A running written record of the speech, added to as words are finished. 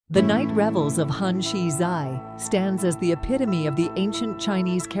The Night Revels of Han Xi-Zai stands as the epitome of the ancient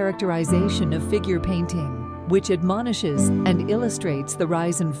Chinese characterization of figure painting, which admonishes and illustrates the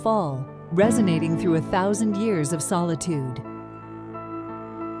rise and fall, resonating through 1,000 years of solitude.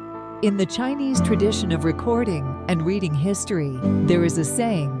 In the Chinese tradition of recording and reading history, there is a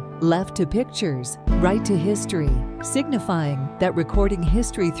saying, "Left to pictures, right to history," signifying that recording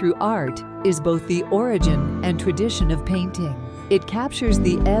history through art is both the origin and tradition of painting. It captures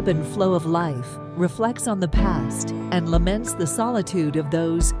the ebb and flow of life, reflects on the past, and laments the solitude of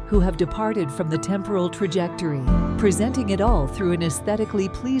those who have departed from the temporal trajectory, presenting it all through an aesthetically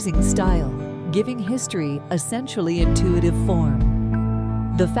pleasing style, giving history a sensually intuitive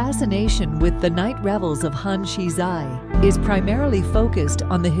form. The fascination with the Night Revels of Han Xi-Zai is primarily focused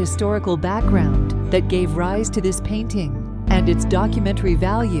on the historical background that gave rise to this painting and its documentary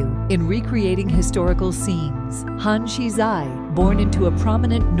value in recreating historical scenes. Han Xi-Zai, born into a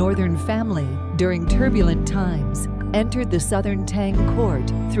prominent northern family during turbulent times, entered the Southern Tang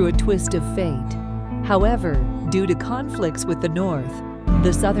court through a twist of fate. However, due to conflicts with the north,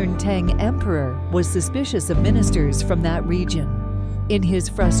 the Southern Tang emperor was suspicious of ministers from that region. In his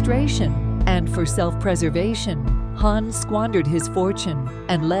frustration and for self-preservation, Han squandered his fortune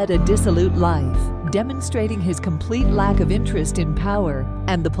and led a dissolute life, demonstrating his complete lack of interest in power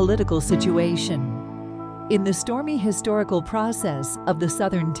and the political situation. In the stormy historical process of the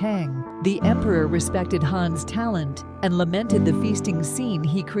Southern Tang, the emperor respected Han's talent and lamented the feasting scene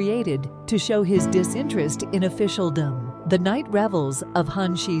he created to show his disinterest in officialdom. The Night Revels of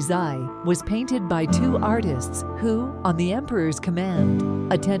Han Xi-Zai was painted by two artists who, on the emperor's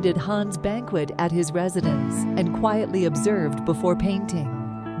command, attended Han's banquet at his residence and quietly observed before painting.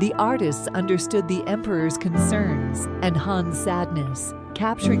 The artists understood the emperor's concerns and Han's sadness,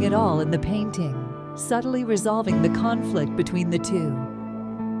 capturing it all in the painting, subtly resolving the conflict between the two.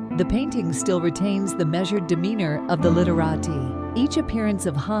 The painting still retains the measured demeanor of the literati. Each appearance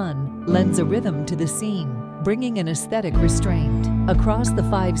of Han lends a rhythm to the scene, bringing an aesthetic restraint. Across the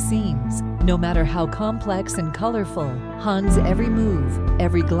 5 scenes, no matter how complex and colorful, Han's every move,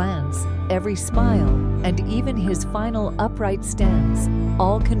 every glance, every smile, and even his final upright stance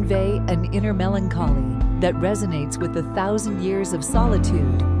all convey an inner melancholy that resonates with 1,000 years of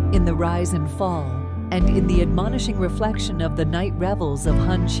solitude in the rise and fall. And in the admonishing reflection of the Night Revels of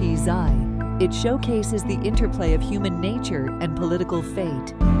Han Xi-Zai, it showcases the interplay of human nature and political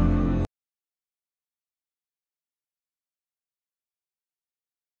fate,